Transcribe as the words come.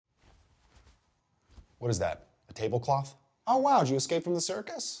What is that? A tablecloth? Oh, wow, did you escape from the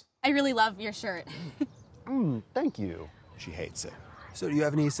circus? I really love your shirt. Thank you. She hates it. So do you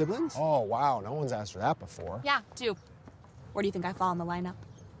have any siblings? Oh, wow, no one's asked her that before. Yeah, do. Where do you think I fall in the lineup?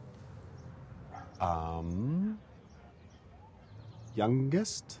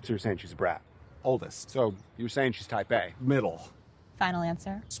 Youngest? So you're saying she's a brat. Oldest. So you're saying she's type A. Middle. Final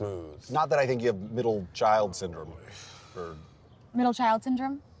answer. Smooth. Not that I think you have middle child syndrome. Or... Middle child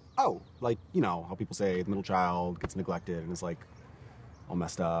syndrome? Oh, like, you know, how people say the middle child gets neglected and is like all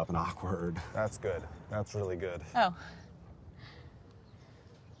messed up and awkward. That's good. That's really good. Oh.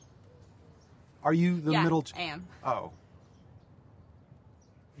 Are you the middle? I am. Oh.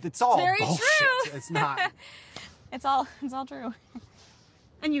 It's all very bullshit. true. It's not. It's all true.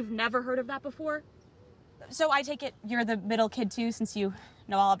 And you've never heard of that before? So I take it you're the middle kid too, since you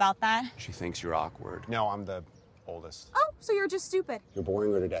know all about that? She thinks you're awkward. No, I'm the oldest. Oh, so you're just stupid. You're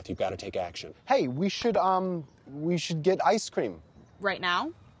boring her to death. You've got to take action. Hey, we should get ice cream. Right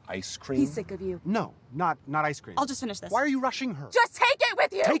now? Ice cream? He's sick of you. No, not ice cream. I'll just finish this. Why are you rushing her? Just take it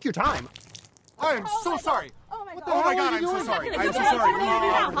with you! Take your time. I am so sorry. Oh my God. Oh my God, I'm so sorry. I'm so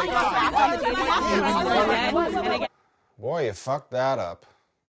sorry. Boy, you fucked that up.